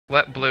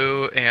let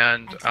Blue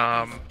and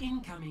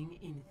incoming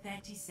in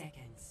 30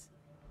 seconds.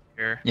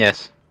 here.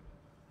 Yes.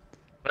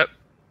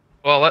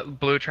 Let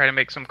Blue try to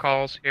make some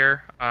calls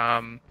here.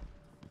 As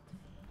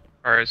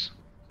far as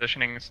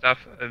positioning and stuff,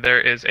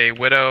 there is a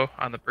Widow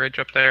on the bridge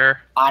up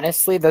there.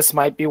 Honestly, this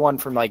might be one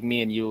from like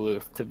me and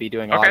you to be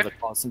doing a lot of the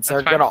calls, since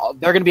they're fine.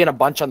 gonna be in a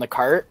bunch on the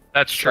cart.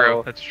 That's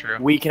true. That's true.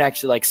 We can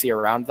actually like see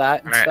around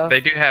that and stuff. They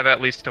do have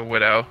at least a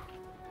Widow.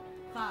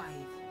 5.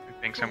 Who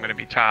thinks I'm going to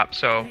be top?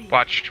 So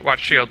watch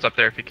shields up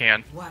there if you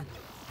can. 1.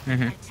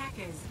 Mm-hmm.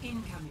 Attackers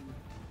incoming.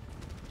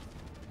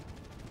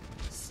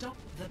 Stop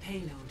the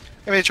payload.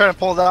 Maybe trying to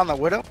pull down the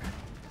Widow.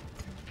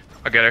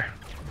 I'll get her.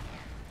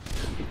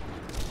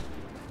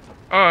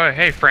 Oh,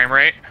 hey, frame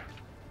rate.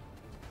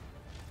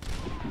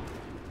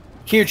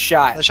 Huge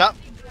shot. The shot.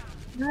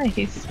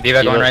 Nice.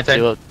 D.Va going right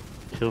there.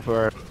 Two for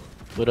our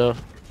Widow.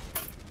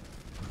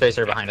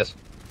 Tracer behind us.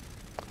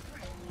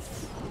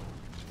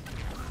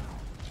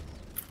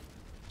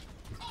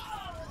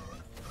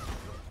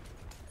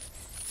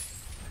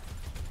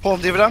 Pull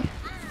him, D.Va down.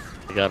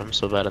 I got him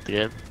so bad at the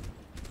game.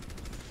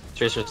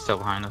 Tracer's still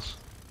behind us.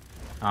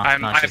 Oh,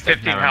 I'm no, she's dead.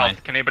 15 Never health.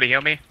 mind. Can anybody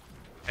heal me?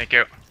 Thank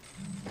you.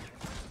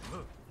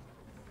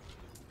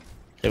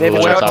 They have a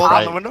Widow Widow on top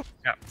right. the window.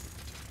 Yep.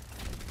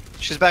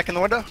 She's back in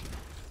the window.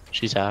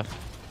 She's half.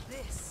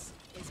 This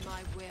is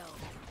my will.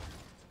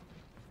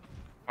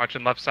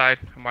 Watching left side.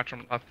 I'm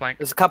watching left flank.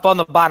 There's a couple on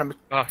the bottom.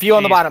 Oh, A few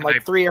on the jeez, bottom,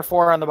 like 3 or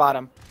 4 on the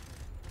bottom.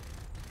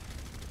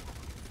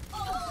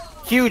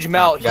 Huge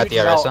melt. You got Huge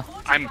the melt.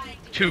 Arisa. I'm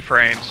 2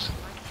 frames.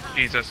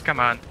 Jesus, come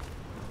on.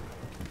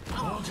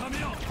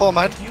 Pull him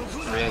ahead.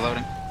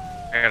 Reloading.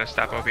 I gotta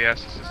stop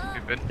OBS. This is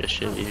stupid. Good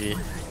shit, Evie.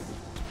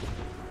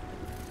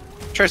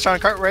 Tracer on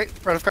cart, right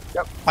of cart.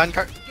 Yep. On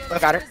cart.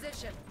 Left. Got her.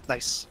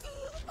 Nice.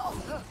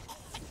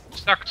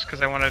 Sucks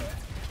because I wanted.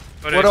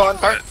 Widow on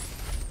cart.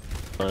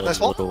 Nice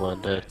little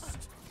one dead.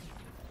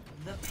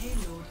 The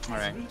payload has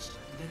Alright. reached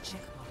the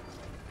checkpoint.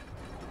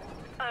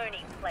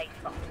 Only place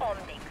for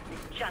Omnics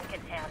is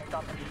Junkertown is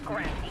on the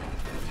Scrim.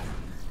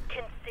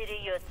 Consider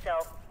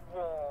yourself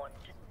warned.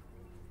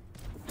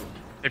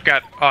 They've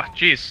got. Oh,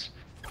 jeez.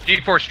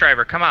 G-Force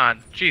driver, come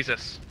on.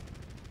 Jesus.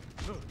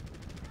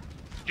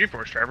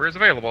 G-Force driver is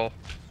available.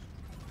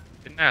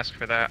 Didn't ask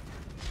for that.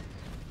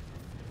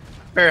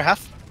 Barrier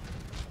half.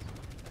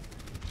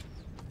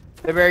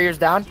 The barrier's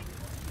down.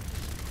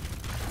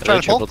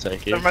 Trying to pull. Triple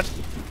tank here. Never mind.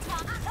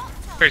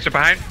 Tracer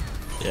behind.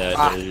 Yeah,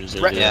 Ah, I knew he was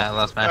in right- there. Yeah,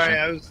 last match. Sorry,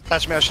 I was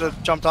attaching me. I should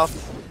have jumped off.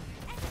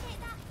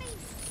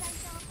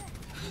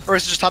 Or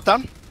is it just top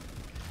down?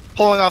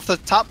 Pulling off the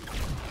top.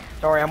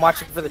 Don't worry, I'm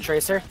watching for the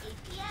tracer.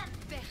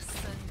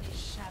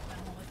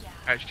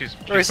 Alright, she's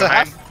Arisa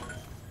behind. half.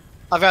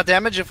 I've got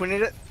damage if we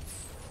need it.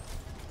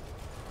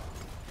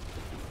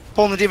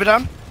 Pulling the D.Va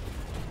down.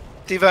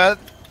 D.Va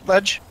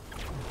ledge.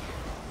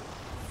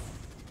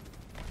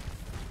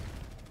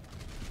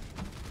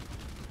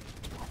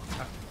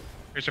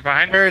 Tracer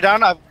behind. Barrier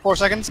down. I have 4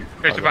 seconds.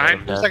 Tracer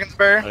behind. 4 seconds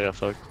barrier. I got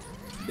fucked.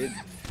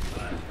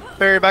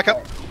 Barrier back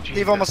up. Jesus.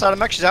 D.Va almost out of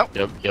mech. She's out.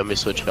 Yep, you want me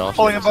to switch it off?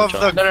 Pulling You want me above to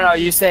switch the- off? No,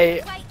 you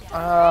say,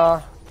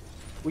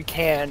 we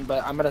can,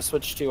 but I'm gonna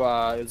switch to,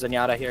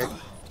 Zenyatta here.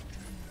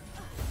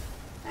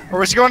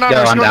 Or is she going down? Yo,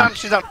 Or is she I'm going down. down?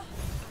 She's down.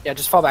 Yeah,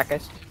 just fall back,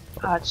 guys.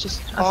 It's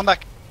just Falling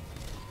back.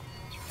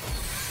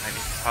 I need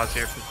to pause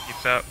here if this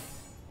keeps up.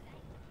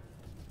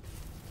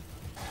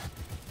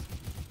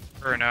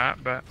 Or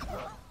not, but.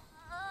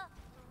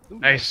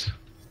 Nice.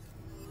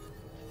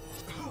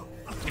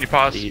 Can you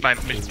pause? My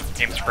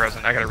game's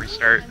frozen. I gotta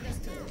restart.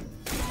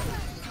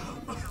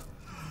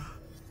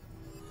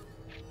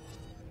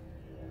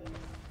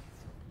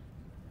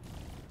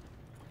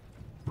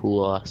 Who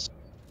lost?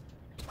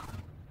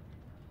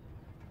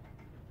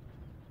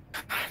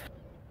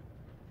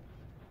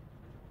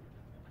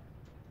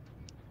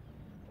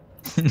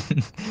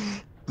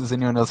 Does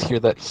anyone else hear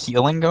that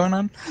healing going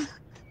on?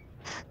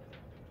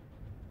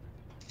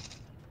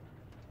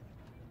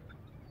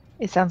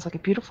 it sounds like a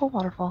beautiful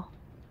waterfall.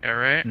 Yeah,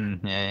 right?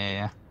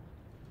 Yeah.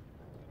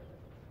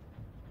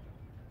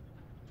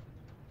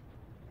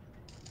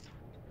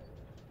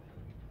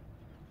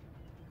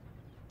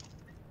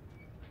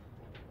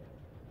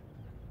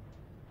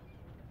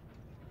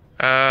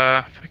 If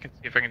I can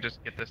see if I can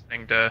just get this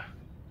thing to.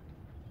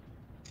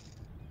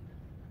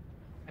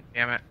 God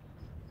damn it.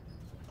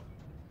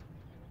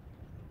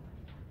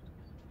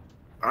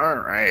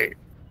 Alright.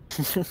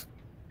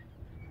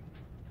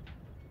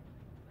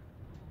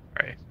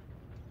 Right.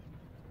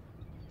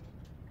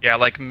 Yeah,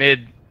 like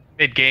mid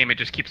game, it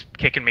just keeps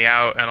kicking me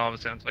out, and all of a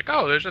sudden it's like,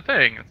 oh, there's a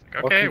thing. It's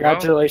like, okay, well.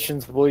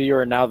 Congratulations, Blue. You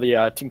are now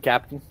the team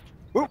captain.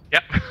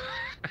 Yep.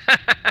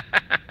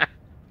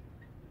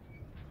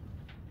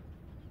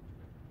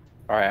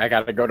 Alright, I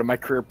gotta go to my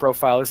career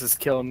profile. This is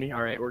killing me.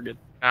 Alright, we're good.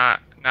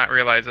 Not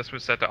realize this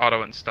was set to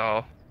auto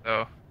install,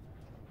 so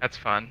that's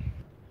fun.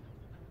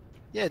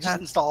 Yeah, just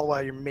install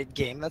while you're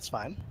mid-game. That's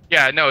fine.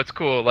 Yeah, no, it's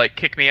cool. Like,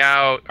 kick me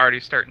out, already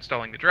start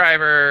installing the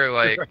driver,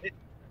 like, Right.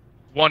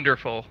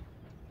 wonderful.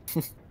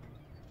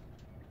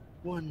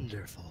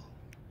 Wonderful.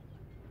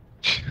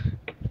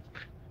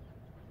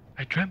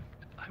 I dreamt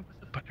I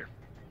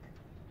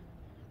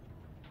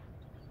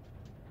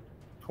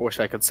I wish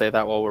I could say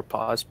that while we're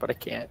paused, but I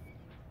can't.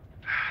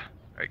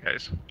 Alright,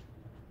 guys.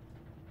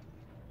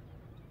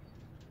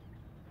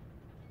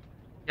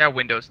 Yeah,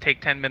 Windows,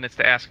 take 10 minutes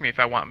to ask me if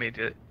I want me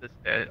to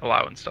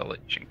allow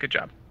installation. Good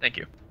job. Thank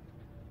you.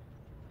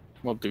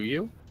 Well, do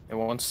you? It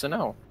wants to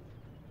know.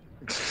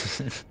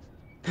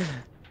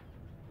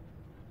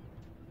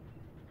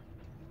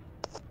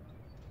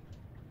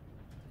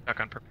 Stuck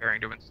on preparing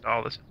to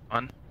install. This is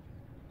fun.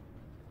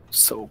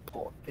 So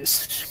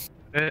boys.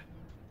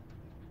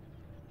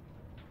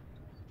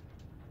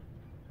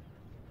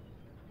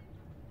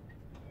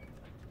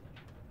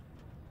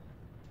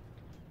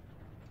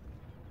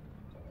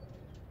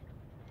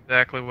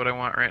 Exactly what I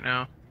want right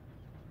now.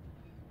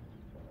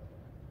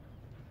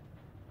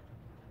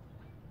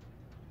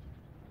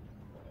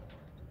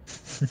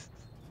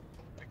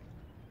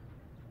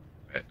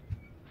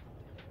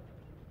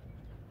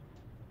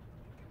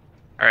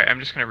 Alright, I'm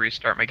just gonna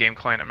restart my game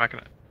client. I'm not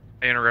gonna.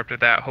 I interrupted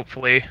that.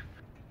 Hopefully,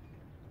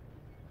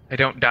 I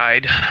don't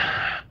died.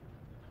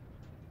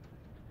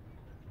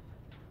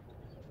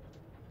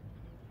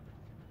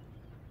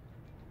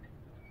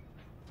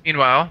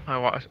 Meanwhile,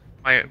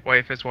 my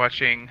wife is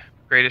watching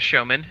Greatest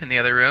Showman in the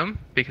other room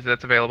because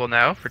that's available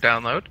now for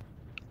download.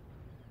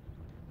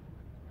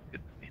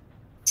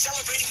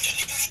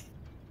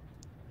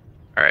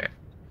 Alright.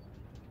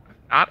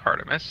 Not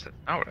Artemis. That's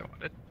not what I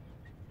wanted.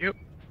 Yep.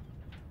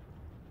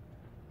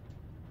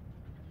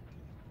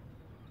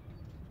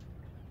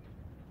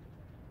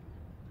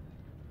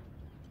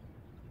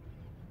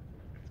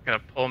 It's gonna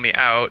pull me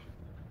out.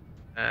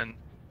 And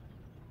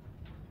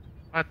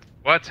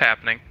what's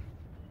happening?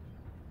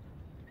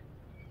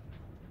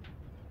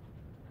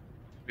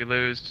 We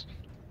lose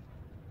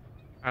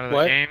out of the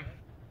What? game.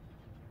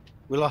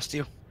 We lost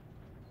you.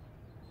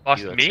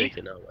 Lost You got me?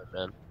 taken out, my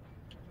man.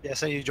 Yeah,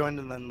 so you joined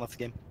and then left the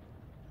game.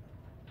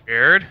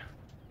 Weird.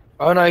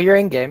 Oh no, you're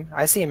in game.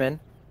 I see him in.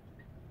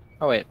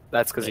 Oh wait,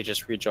 that's because he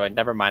just rejoined.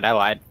 Never mind, I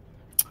lied.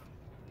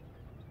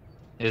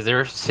 Is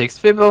there 6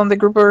 people in the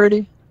group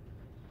already?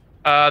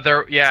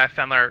 Yeah, I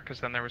found there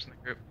because then there was in the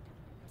group.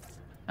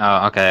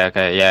 Oh, okay,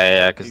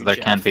 yeah, because You there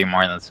Jeff. can't be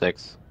more than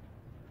 6.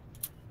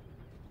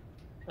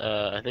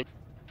 I think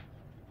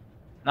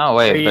No, Are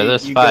wait, but you-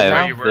 there's you good 5.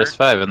 now? You were? There's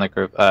 5 in the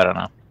group. I don't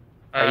know.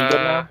 Are you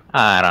good now?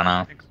 I don't I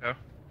know. think so.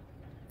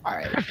 All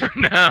right. For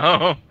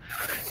now.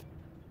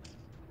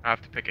 I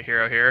have to pick a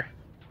hero here.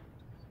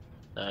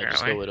 just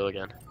Apparently. go Widow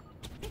again.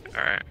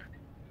 Alright.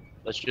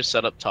 Let's just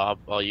set up top.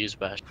 I'll use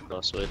Bastion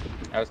also.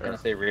 I was gonna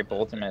say Reap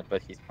Ultimate,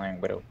 but he's playing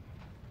Widow.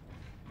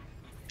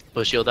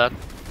 Push shield down.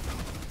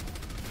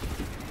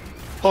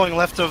 Pulling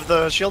left of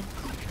the shield.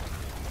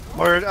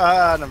 Or,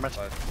 never mind.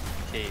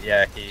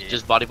 He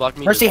Just body block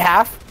me. Mercy just-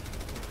 half.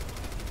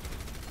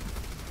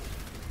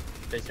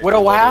 basically Widow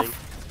Reloading.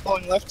 half.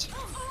 Pulling left.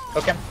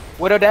 Hook him.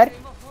 Widow dead.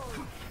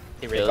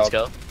 He Okay, let's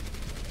recalled. go.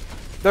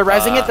 They're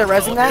rezzing it. They're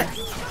rezzing that.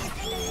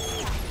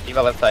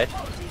 Diva left side.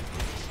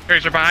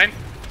 Tracer behind.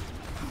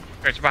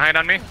 Tracer behind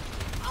on me.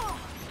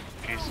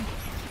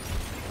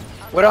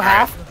 Jeez. Widow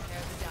half. Do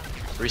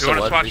you Reset want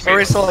to one. swatch Reset me?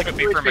 Wait, so, like, Put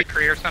me for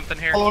McCree or something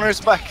here?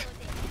 Owner's back.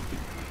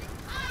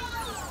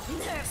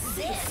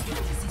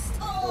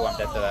 Oh, I'm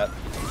dead to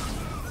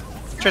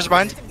that. Tracer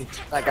behind.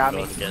 That got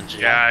me. Going Genji.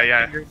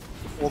 Yeah.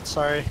 Old,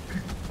 sorry.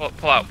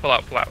 Pull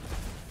out.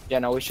 Yeah,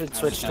 no, we should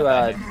switch to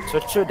a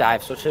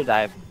dive. Switch to a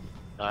dive.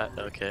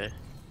 Okay.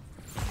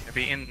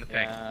 Be in the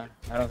thing. Yeah,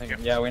 I don't think.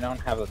 Yeah, we don't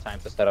have the time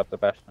to set up the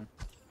Bastion.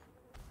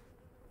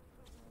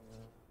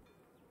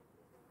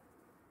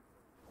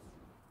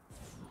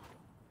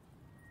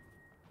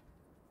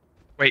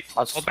 Wait,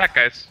 I'll hold back,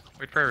 guys.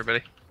 Wait for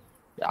everybody.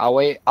 Yeah, I'll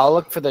wait. I'll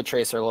look for the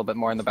tracer a little bit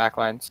more in the back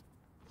lines.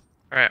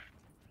 Alright.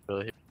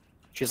 Really?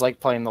 She's like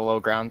playing the low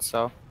ground,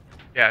 so.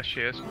 Yeah,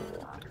 she is.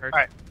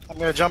 Alright. I'm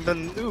gonna jump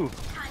in. Ooh.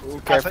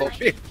 Ooh, careful.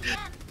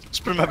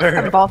 Just put my Got a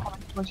barrier. ball coming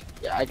towards you.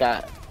 Yeah, I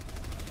got.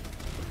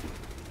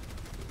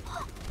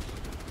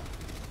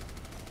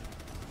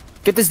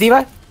 Get this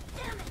diva.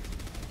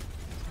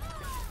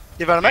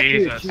 Give out a mech.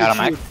 Jesus. Got him,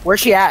 Mike. Where's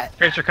she at?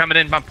 Tracer coming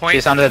in on point.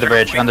 She's under the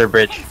bridge. Under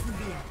bridge.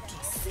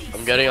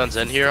 I'm getting on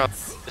Zen here.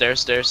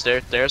 Stairs.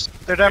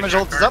 Their damage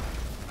ult is up.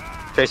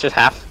 Tracer's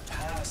half.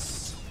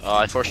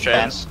 I forced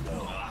trans.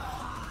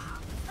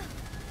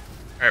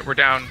 Alright, we're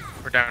down.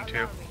 We're down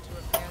 2.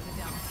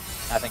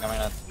 I think I'm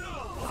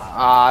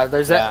gonna.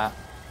 There's that.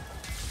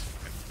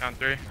 Yeah. Down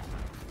 3.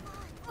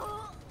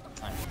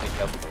 I'm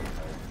picking up.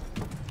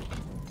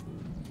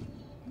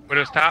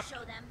 Widow's top.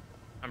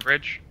 On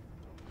bridge.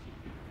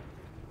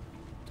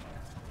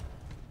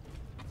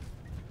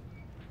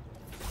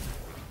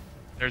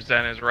 There's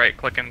Zen is right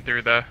clicking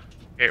through the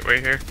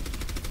gateway here.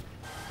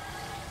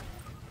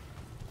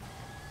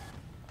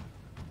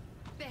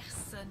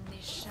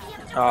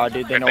 Oh,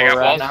 dude, they Right, know they where got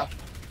we're at walls. now.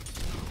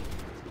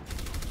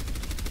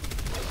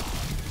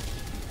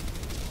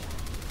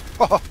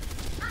 Oh.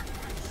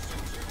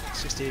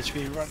 60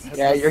 HP run.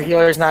 Yeah, your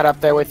healer's not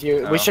up there with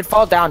you. No. We should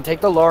fall down.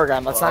 Take the lower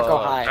ground. Let's not go Oh.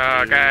 high.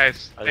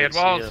 Guys, I they had didn't see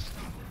walls. you.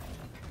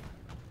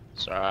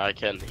 Sorry, I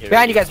can't hear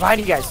Behind you guys.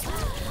 Behind you guys.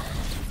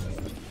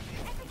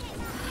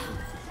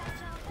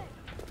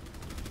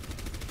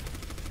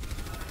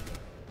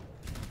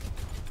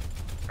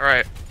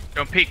 Alright.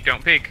 Don't peek,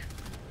 don't peek.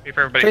 Wait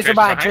for everybody. Tracer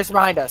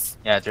behind us.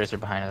 Yeah, Tracer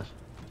behind us.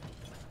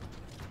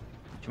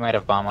 She might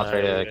have bomb. I'll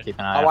try to keep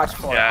an eye I'll on watch her.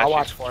 for it. Yeah, I'll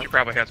watch for she it.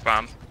 probably has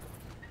bomb.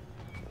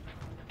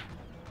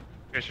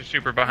 Tracer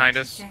super behind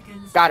us.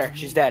 Seconds Got her.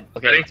 She's dead.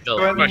 Okay, Ready? let's go.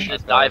 Go ahead. Push.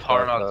 Let's dive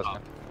hard Go, on go,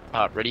 top.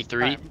 Top. Ready?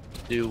 3,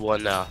 2,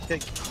 1 now. Okay.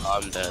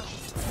 I'm dead.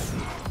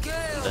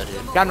 I'm dead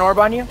here. Got an orb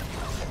on you.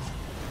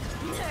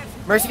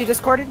 Mercy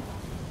discorded.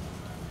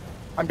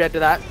 I'm dead to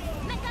that.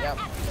 Yep.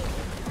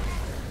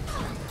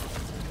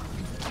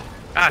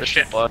 Ah, Where's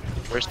shit. the blood?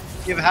 Where's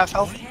You have half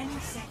health. 10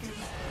 seconds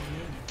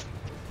remaining.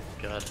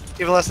 God?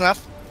 You have less than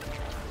half.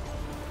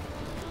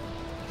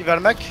 You got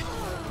a mech.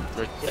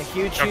 A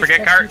huge. Don't huge forget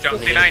test, cart. huge Don't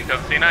test. see 9.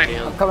 Don't see 9.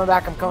 I'm coming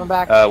back. I'm coming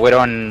back. Widow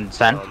and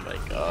Sen. Oh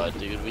my god,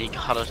 dude, we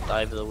gotta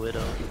dive the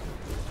widow.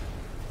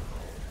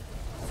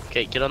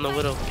 Okay, get on the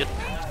widow. Get.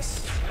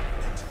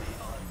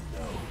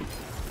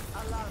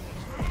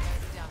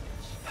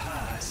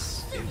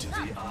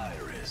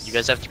 You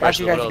guys have to Got crash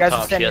you the guys, widow you guys are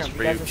top. She standing has up, you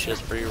free. guys are She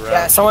has free round.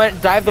 Yeah, someone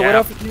dive the Yeah. widow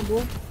if you can.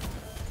 Blue.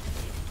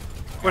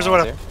 Where's the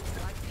widow?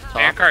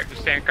 Stay in cart.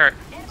 Just stay in cart.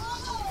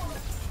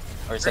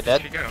 Or is Where it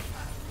did she dead? go?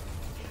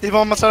 D.Va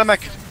on my side of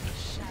mech.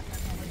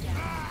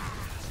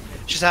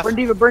 She's half. Burn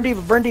diva. Burn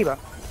diva. Burn diva.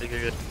 Good,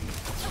 good, good.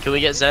 Can we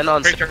get Zen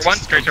on Tracer stairs? one,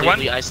 He's Tracer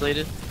completely one.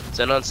 isolated.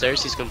 Zen on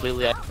stairs. He's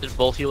completely isolated.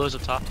 Both healers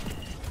up top.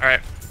 Alright.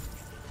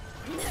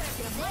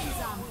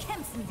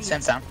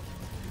 Sen sound.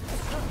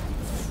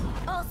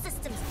 All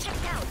systems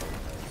checked out.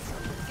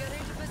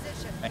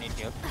 I need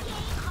heal.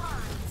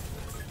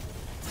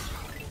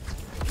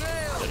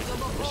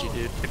 Where's you,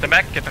 dude? Get the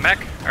mech. Get the mech.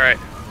 Alright.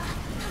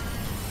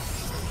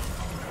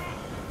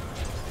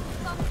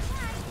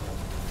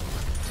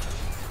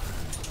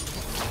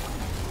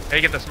 How do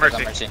you get this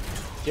Mercy? Mercy.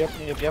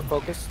 Yep.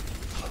 Focus.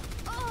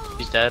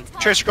 He's dead.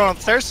 Tracer going up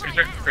the stairs.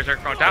 Tracer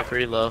going top.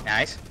 Pretty low.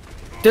 Nice.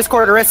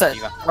 Discord Orisa.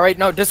 Diva. Alright,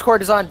 no,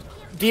 Discord is on.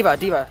 Diva.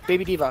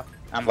 Baby Diva.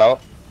 I'm low.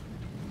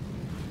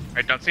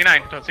 Alright, don't see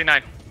 9. Don't see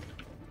 9.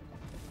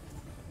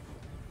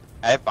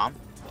 I have bomb.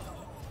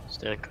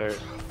 Stay on cart.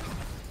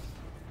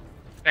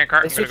 Stay in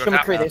cart. They I'm gonna switched go to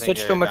top. McCree. They think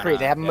switched to they're McCree.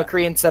 They have a gonna-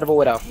 McCree instead of a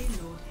Widow.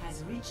 payload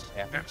has reached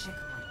Yeah. the checkpoint.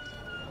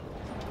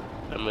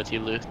 I'm with you,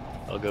 Lou.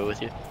 I'll go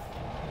with you.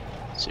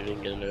 See if we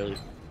can get an early.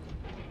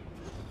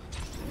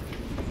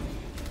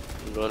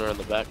 I'm going around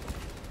the back.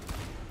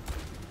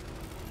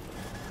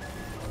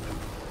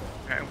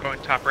 Alright, I'm going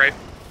top right.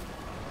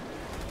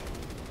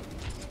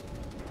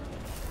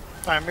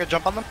 Alright, I'm gonna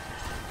jump on them.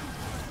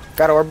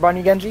 Got an orb on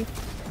you, Genji.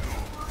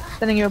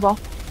 Sending you a ball.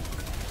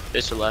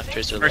 Tracer left.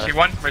 Tracer Mercy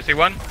left. 1. Mercy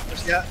 1.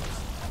 Yeah.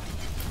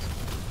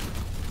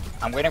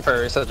 I'm waiting for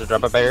Ursa to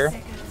drop a barrier.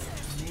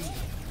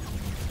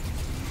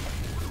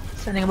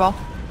 Sending a ball.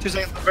 2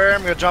 seconds to bear.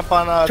 I'm gonna jump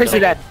on. Tracer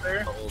dead.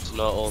 Barrier. No ults.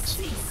 No ults.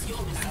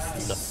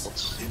 No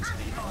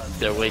ults.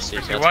 They're wasted.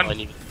 Mercy That's one. why I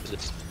need to use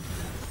this.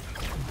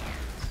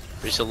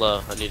 Risa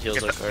low. I need heals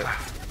Get on the- cart.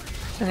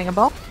 Sending a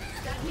ball.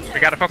 We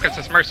gotta focus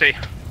this Mercy.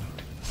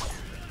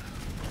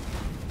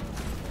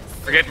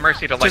 We're getting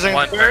Mercy to like Choosing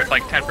 1 where? or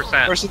like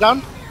 10%. Mercy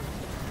down.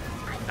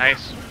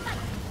 Nice.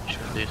 Shoot,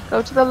 dude.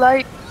 Go to the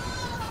light.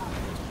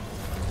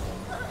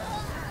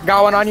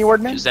 Got one on you,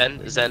 Wardman.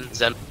 Zen. Zen 1.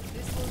 Zen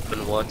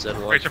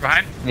 1. Tracer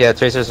behind. Yeah,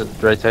 Tracer's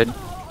right side.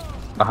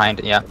 Behind,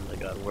 yeah. Oh my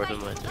god, where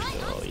am I?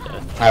 Oh, he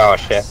died. Oh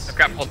shit. I've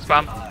got pulse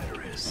bomb.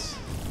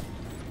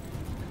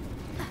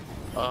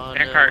 Oh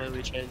And no, cart. why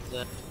we changed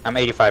that? I'm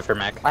 85 for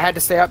mech. I had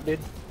to stay up, dude.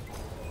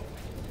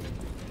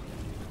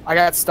 I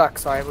got stuck,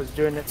 so I was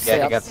doing it to stay Yeah,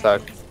 he up. got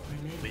stuck.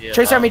 Yeah,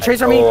 Tracer on me,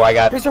 Tracer on me. Oh, I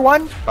got. Tracer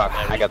one. Fuck,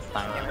 I got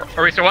stunned.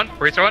 Barista 1.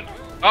 Barista 1.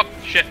 Oh,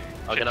 shit.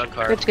 I'll get on Good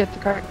cart. to get the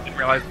cart. Didn't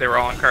realize they were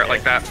all on cart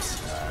like that.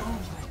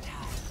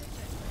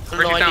 No,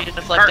 Mercy I down. need to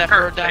deflect Cart, that for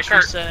cart, a dash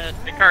cart. reset.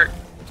 Hey, cart.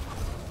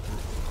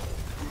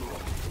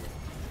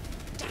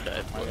 Dude, I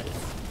have plenty.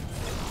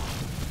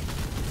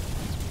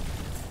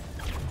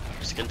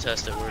 Just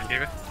contest it, we're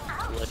Gave it.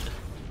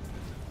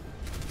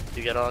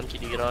 You get on?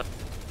 Can you get on?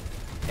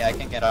 Yeah, I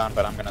can get on,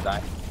 but I'm gonna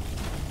die.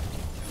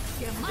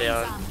 Stay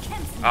on.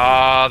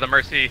 Ah, the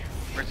Mercy.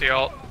 Mercy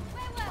ult.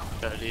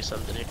 Gotta do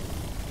something here.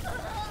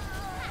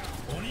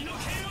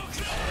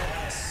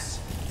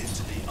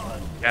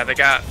 Yeah, they've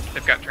got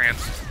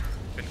trans.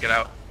 Couldn't get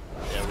out.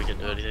 Yeah, we can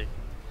do anything.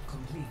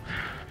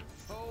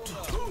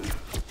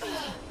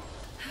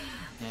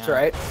 It's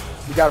alright.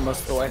 You got him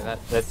most of the way.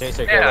 That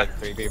Tracer Yeah. killed like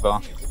 3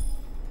 people.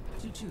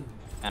 2-2.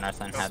 And our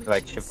son had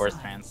like shift force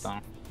trans, so.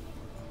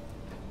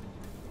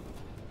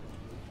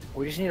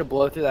 We just need to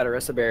blow through that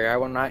Orisa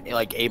barrier. I'm not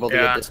like able to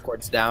Yeah. get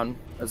Discords down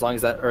as long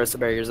as that Orisa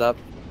barrier's up.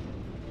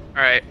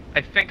 Alright,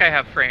 I think I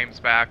have frames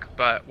back,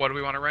 but what do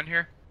we want to run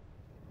here?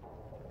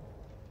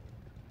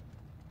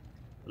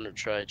 I'm gonna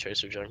try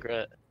Tracer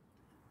Junkrat.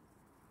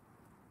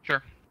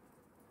 Sure.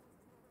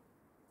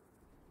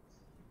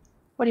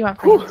 What do you want,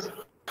 Frank?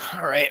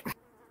 Alright.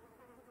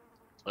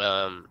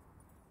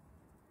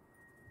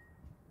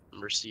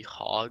 Mercy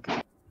Hog.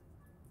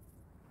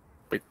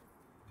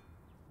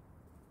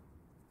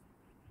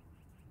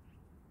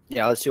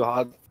 Yeah, let's do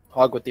Hog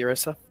with the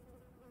Orisa.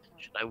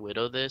 Should I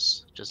widow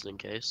this just in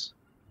case?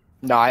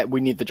 No,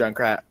 we need the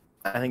Junkrat.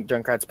 I think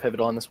Junkrat's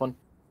pivotal in this one.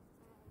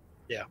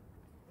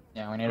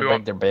 Yeah, we need Do to we break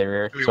want- their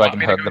barrier Do we so I want can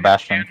me to hug go the hit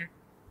Bastion. scan?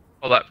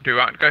 Hold up. Do you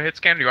want go hit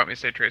scan? Or do you want me to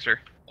say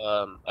tracer?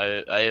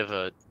 I have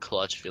a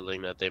clutch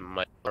feeling that they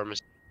might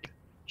pharmacy.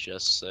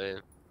 Just saying.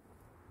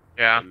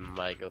 Yeah. They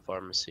might go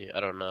pharmacy. I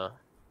don't know.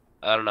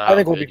 I don't know. I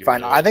think we'll be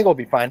fine. I think we'll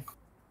be fine.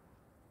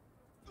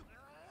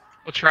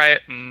 We'll try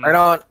it. And...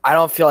 I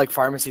don't feel like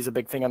pharmacy's a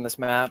big thing on this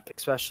map,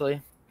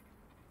 especially.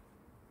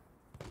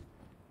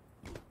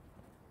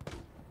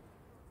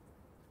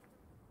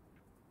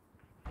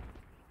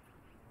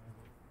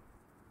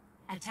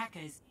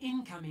 Attackers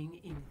incoming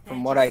in 30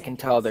 From what I can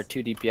tell, seconds.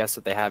 their 2 DPS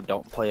that they have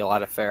don't play a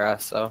lot of Pharah,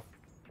 so.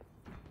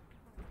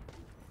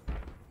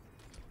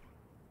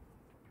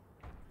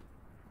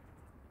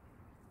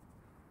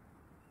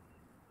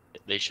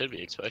 They should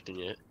be expecting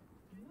it.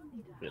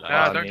 I mean,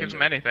 No, don't give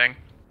them anything.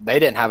 They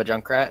didn't have a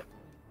Junkrat.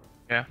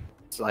 Yeah.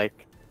 It's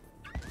like.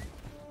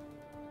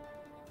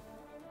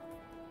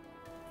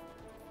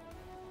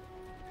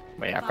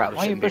 Wait, I probably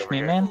Why you shouldn't be push over me,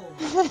 here.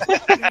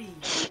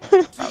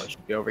 man? Probably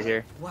should be over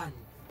here.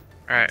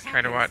 Alright,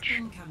 trying to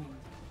watch.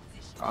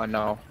 Oh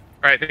no.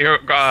 Alright, they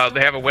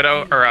have a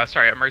Widow, or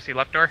sorry, a Mercy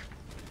left door.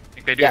 I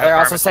think they do Yeah, have they're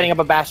also pharmacy. setting up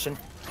a Bastion.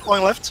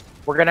 Going left.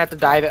 We're gonna have to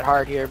dive it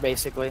hard here,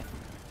 basically.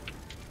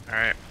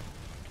 Alright.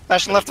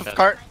 Bastion left of the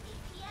cart.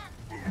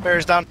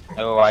 Barrier's down.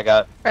 Oh, I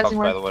got Rising fucked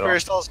by ward. the Widow. Barrier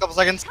still has a couple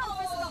seconds.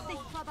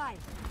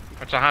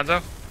 What's the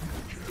Hanzo?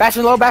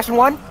 Bastion low, Bastion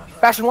 1.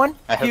 Bastion 1.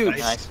 I hooked Huge. it,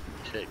 nice.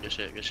 Good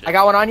shit, good shit. I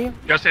got one on you.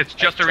 It's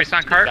just a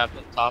resign cart. Trapped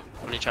up top.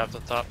 Many trapped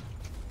up top.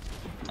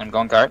 I'm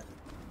going cart.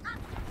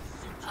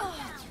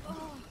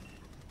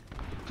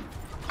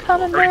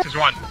 Coming back. Reese is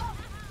one.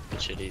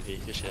 Good shit,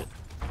 EV. Good shit.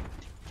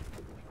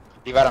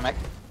 Leave out a mech.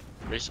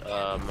 Reese,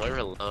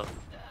 Moira low.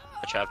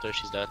 I trapped her.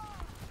 She's dead.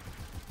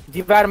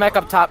 D.Va mech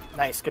up top.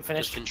 Nice, good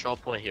finish. Just control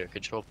point here.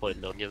 Control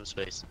point. Don't give him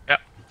space.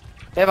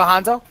 They have a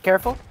Hanzo.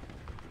 Careful.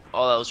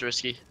 Oh, that was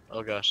risky.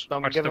 Oh gosh.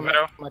 Don't Watch give the them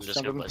Widow. much. Just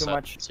Don't give gonna them play too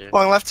much. sides here.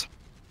 Going left.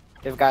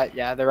 They've got,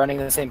 yeah, they're running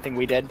the same thing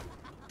we did.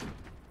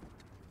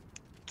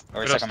 Or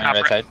Widow's second top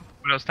right side.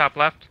 Widow's top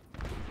left.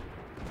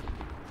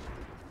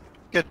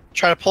 Good.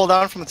 Try to pull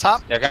down from the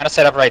top. They're gonna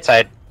set up right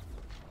side.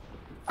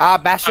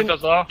 Bastion.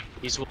 Hanzo's low.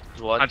 He's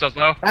one. Hanzo's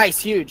low. Nice,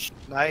 huge.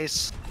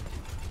 Nice.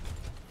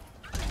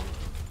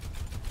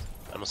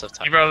 I almost have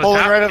time. Evo the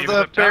Pulling top. right of Evo's the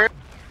up top. barrier.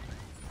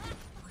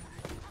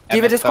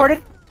 D.Va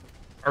discorded.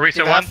 Arisa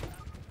D.Va one. half.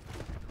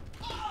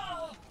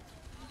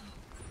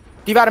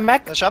 D.Va to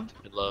mech. Nice job.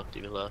 Good low.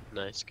 Demon low.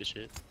 Nice. Good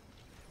shit.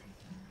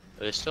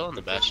 Are they still on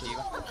the Bastion?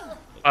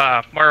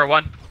 Moira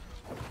one.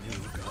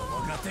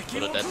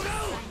 Widow dead.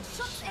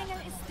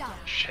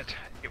 Shit.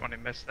 You want to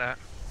miss that.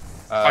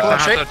 Watch the Pull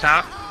straight. Hanzo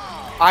top.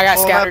 I got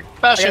Pull scattered.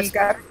 that Bastion. I got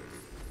scattered.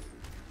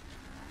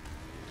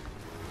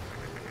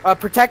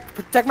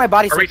 Protect my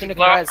body so you can Arisa's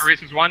low. res.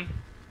 Arisa's one.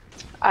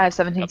 I have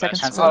 17 Not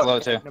seconds. bad. Hanzo's low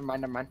too. Never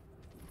mind, never mind.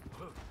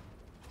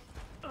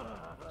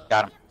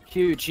 Got him.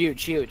 Huge,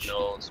 huge, huge. No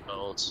ults. No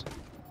ults.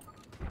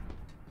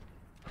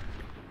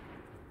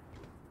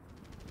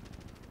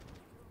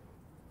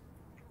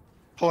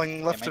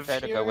 Pulling left They might of try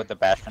to here. go with the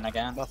Bastion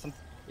again. Nothing.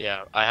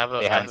 Yeah, I have a,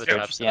 They I have haven't a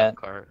trap searched set yet. up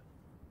cart.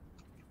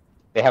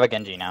 They have a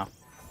Genji now.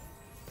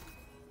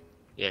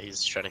 Yeah,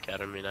 he's trying to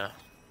counter me now.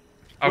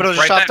 Oh, Widow just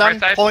right shot side, right down.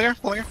 side. Pulling her.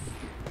 Pulling her.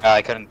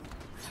 I couldn't.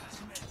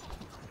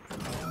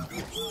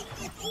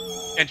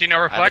 Genji no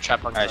I have a reflect.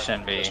 trap on I cart.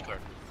 shouldn't be. Push cart.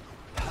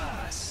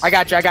 I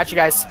got you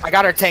guys. I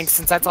got our tanks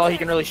since that's all he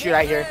can really shoot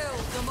out here.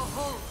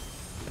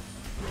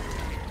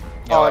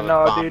 Yo, Oh,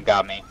 no, bomb dude.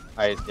 got me.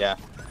 I didn't.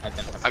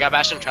 I got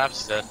Bastion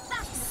traps. He's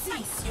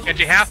dead.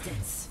 Genji half.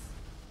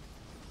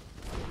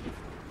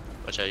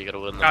 Watch out, you gotta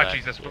win the Oh back.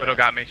 Jesus, Yeah. Widow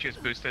got me. She was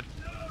boosted.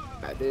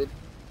 I did.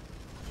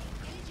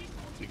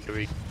 We could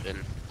win.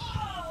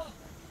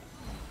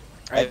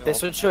 Alright, they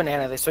switched to an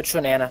Ana. They switched to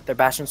an Ana. Their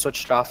Bastion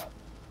switched off.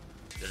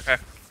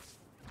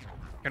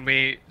 Can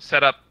we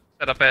set up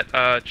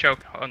at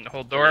choke on the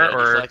whole door Yeah,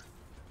 or? deflect.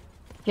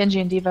 Genji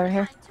and D.Va are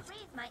here.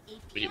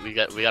 We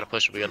gotta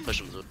push him. We gotta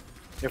push him.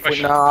 If Push.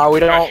 we, no, we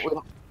don't. Push.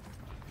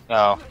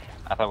 Oh,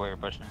 I thought we were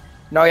pushing.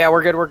 No, yeah,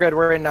 we're good. We're good.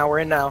 We're in now. We're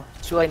in now.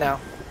 It's too late now.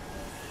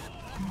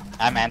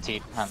 I'm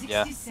anti.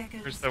 Yeah.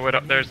 There's the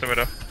Widow. There's the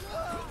Widow.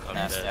 I'm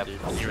Yes, dead, yep.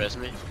 dude. Can you res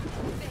me?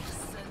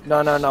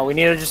 No, no, no. We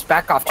need to just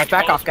back off. Just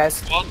back off,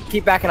 guys. Walls.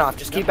 Keep backing off.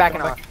 Just keep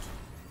backing off.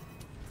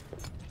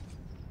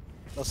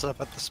 They'll set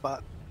up at the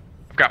spot.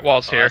 I've got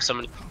walls Oh, I here. have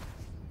somebody.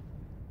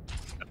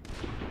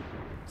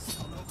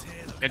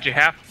 Genji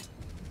half.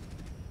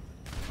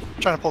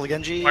 Trying to pull the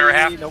Genji. Fire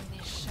half. Nope.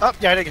 Oh,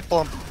 yeah, I didn't get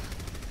pull him.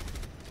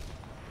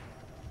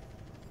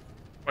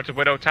 What's a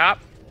Widow top?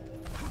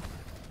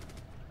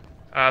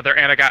 Their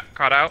Ana got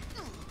caught out.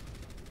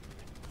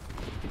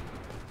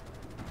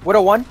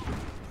 Widow 1.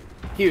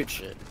 Huge.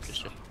 Shit, good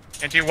shit.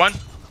 Genji one.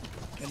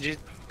 Genji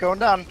going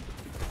down.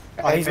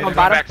 He's made on it.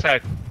 bottom.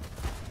 Backside.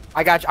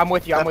 I got you. I'm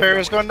with you. I'm That with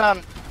barrier's you. going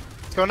down.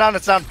 It's going down.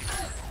 It's down.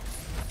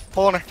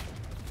 Pulling her.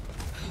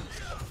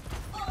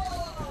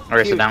 Or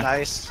is it Huge. down?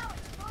 Nice.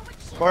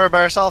 Moira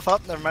by herself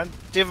up. Never mind.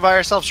 D.Va by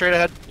herself straight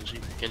ahead.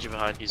 Genji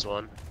behind. He's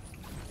one.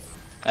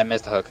 I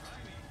missed the hook.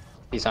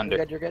 He's You're under.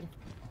 good, you're good.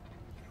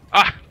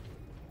 Ah!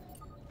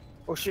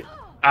 Oh shit.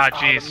 Ah, The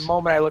jeez.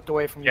 moment I looked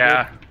away from you.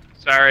 Yeah.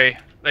 Sorry.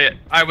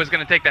 I was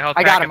gonna take the health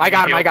I pack got him, and I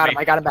got he him, I healed got me. him,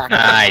 I got him back.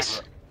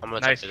 Nice. I'm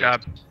gonna Nice take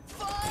job.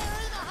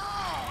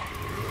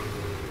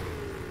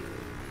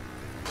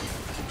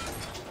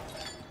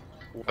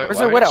 Where's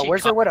their widow?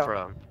 Where's their widow?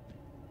 From?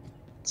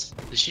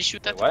 Did she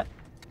shoot that? Wait, what?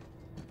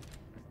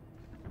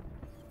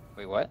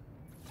 Wait, what?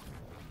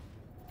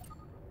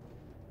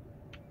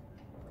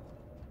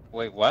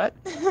 Wait, what?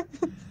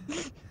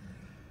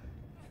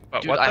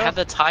 But Dude, what I though? had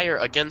the tire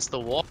against the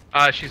wall.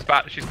 She's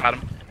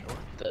bottom.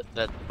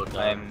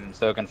 I'm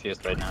so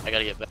confused right now. I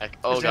gotta get back.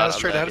 Oh There's god, guys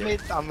straight I'm ahead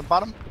of me on the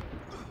bottom.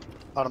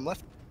 Bottom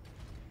left.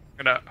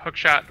 Gonna hook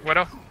shot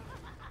Widow.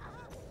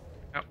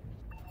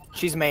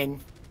 She's main.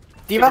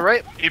 Diva Diva?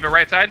 right. Eva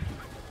right side.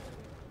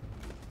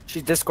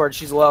 She's Discord,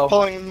 she's low.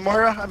 Pulling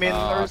Moira. I mean,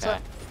 Oh, Ursa.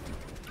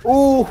 okay.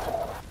 Ooh!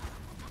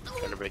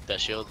 trying to break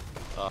that shield.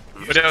 Oh,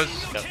 Widow's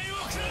Go.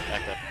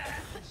 Back up.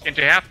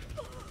 Genji half.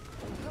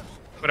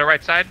 Widow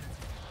right side.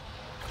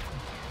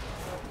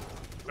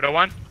 Widow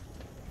one.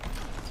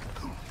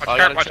 Watch Oh, I got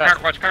cart, him watch trapped.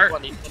 cart, watch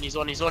cart. He's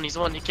one.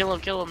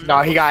 Kill him.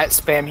 No, he got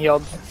spam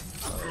healed.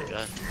 Oh,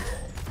 God.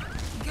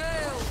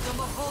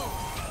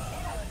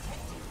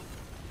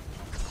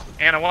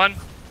 Anna one.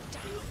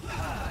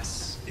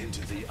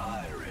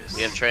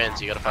 We have trans,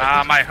 you gotta fight. Ah,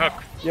 this. my hook.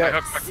 Yeah. My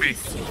hook fucked me.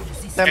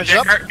 Damage Genji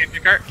up. cart, Genji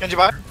cart. Genji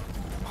by.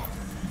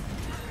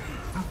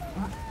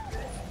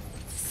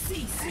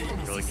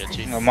 Rolling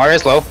Genji. Oh,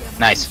 Maria's low.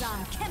 Nice.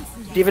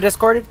 Diva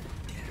discorded.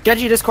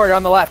 Genji discorded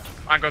on the left.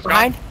 On goes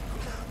Behind. gone.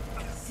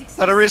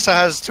 That Orisa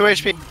has 2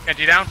 HP.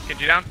 Genji down.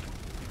 Genji down.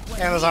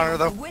 Anna's on her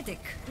though.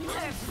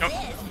 Nope.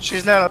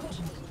 She's nano.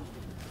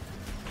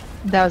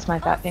 That was my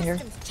fat finger.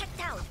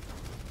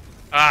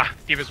 Ah,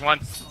 Diva's one.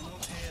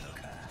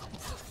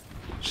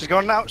 She's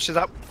going out. She's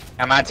up.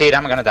 I'm on Teed.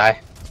 I'm gonna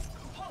die.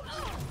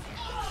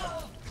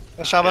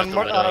 Shaban, Yeah, the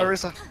widow.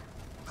 Orisa.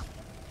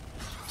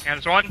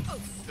 Anna's one.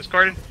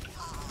 Discorded.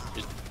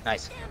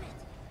 Nice.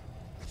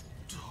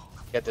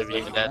 Get the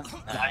Even that.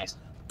 Nice.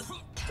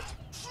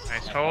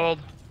 Nice hold.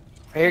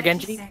 Right here,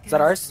 Genji. Is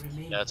that ours?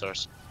 Yeah, it's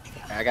ours.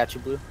 Okay, I got you,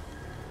 Blue.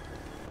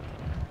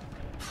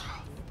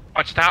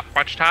 Watch top.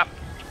 Watch top.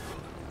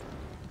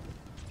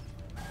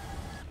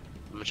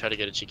 I'm gonna try to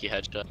get a cheeky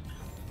headshot.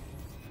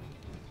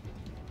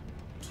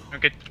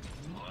 Okay.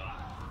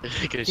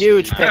 Get a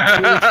Huge cheeky- pick,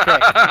 huge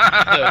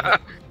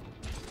pick.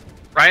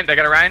 Ryan, they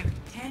got a Ryan.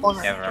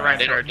 Yeah, Ryan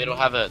They charge. don't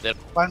have a. They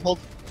Fine, hold.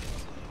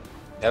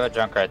 They have a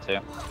Junkrat too.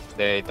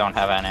 They don't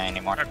have any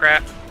anymore.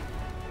 Junkrat.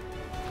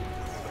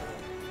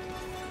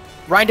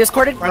 Ryan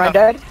discorded. Ryan Ryan up.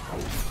 dead.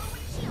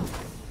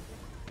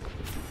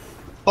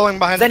 Pulling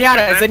behind.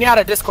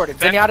 Zenyatta discorded.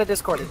 Zen. Zenyatta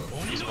discorded.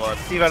 He's one.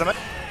 Diva out of it.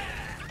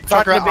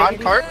 Talk to Junkrat on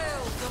baby. cart.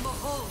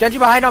 Genji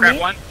behind on Junkrat me.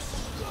 one.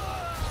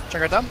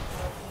 Junkrat down.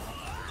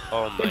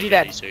 Oh my Genji god,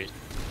 dead. he's serious.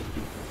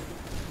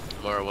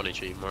 Mora 1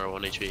 HP. Mora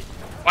 1 HP.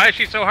 Why is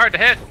she so hard to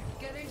hit?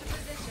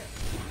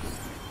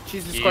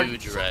 She's discorded.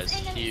 Huge res.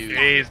 Huge.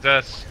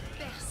 Jesus.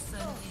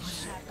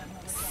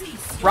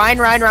 Ryan.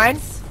 Ryan.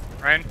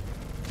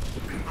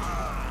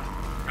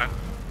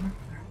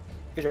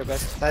 Good job,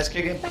 guys. Nice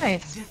kicking.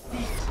 Nice. That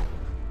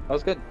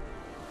was good.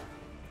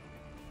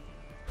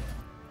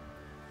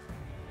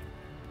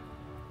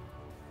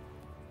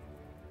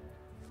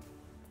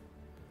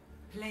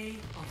 Play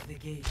of the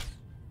game.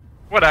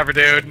 Whatever,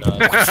 dude.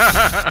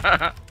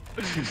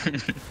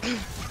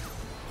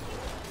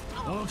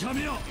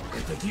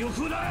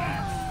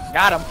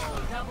 Got him.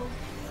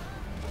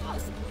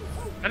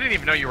 I didn't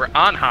even know you were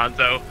on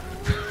Hanzo.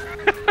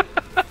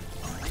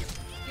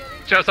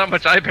 Shows how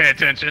much I pay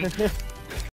attention.